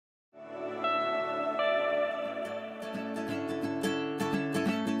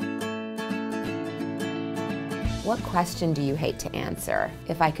What question do you hate to answer?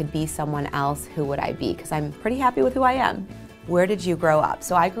 If I could be someone else, who would I be? Because I'm pretty happy with who I am. Where did you grow up?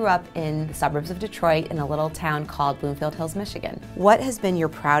 So I grew up in the suburbs of Detroit in a little town called Bloomfield Hills, Michigan. What has been your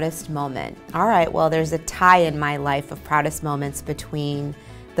proudest moment? All right, well, there's a tie in my life of proudest moments between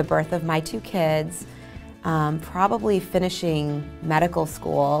the birth of my 2 kids, probably finishing medical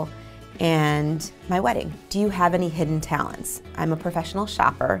school, and my wedding. Do you have any hidden talents? I'm a professional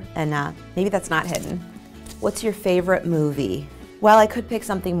shopper, and maybe that's not hidden. What's your favorite movie? Well, I could pick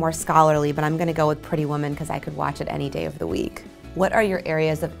something more scholarly, but I'm gonna go with Pretty Woman because I could watch it any day of the week. What are your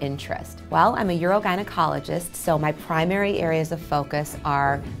areas of interest? Well, I'm a urogynecologist, so my primary areas of focus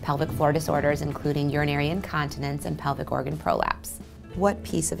are pelvic floor disorders, including urinary incontinence and pelvic organ prolapse. What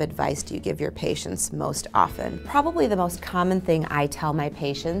piece of advice do you give your patients most often? Probably the most common thing I tell my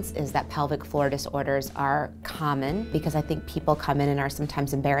patients is that pelvic floor disorders are common because I think people come in and are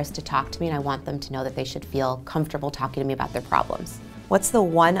sometimes embarrassed to talk to me, and I want them to know that they should feel comfortable talking to me about their problems. What's the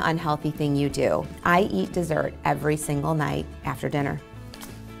one unhealthy thing you do? I eat dessert every single night after dinner.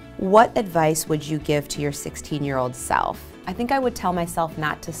 What advice would you give to your 16-year-old self? I think I would tell myself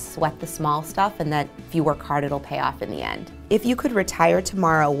not to sweat the small stuff and that if you work hard, it'll pay off in the end. If you could retire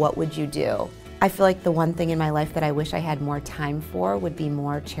tomorrow, what would you do? I feel like the one thing in my life that I wish I had more time for would be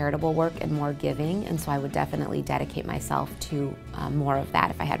more charitable work and more giving, and so I would definitely dedicate myself to more of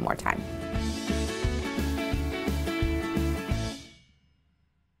that if I had more time.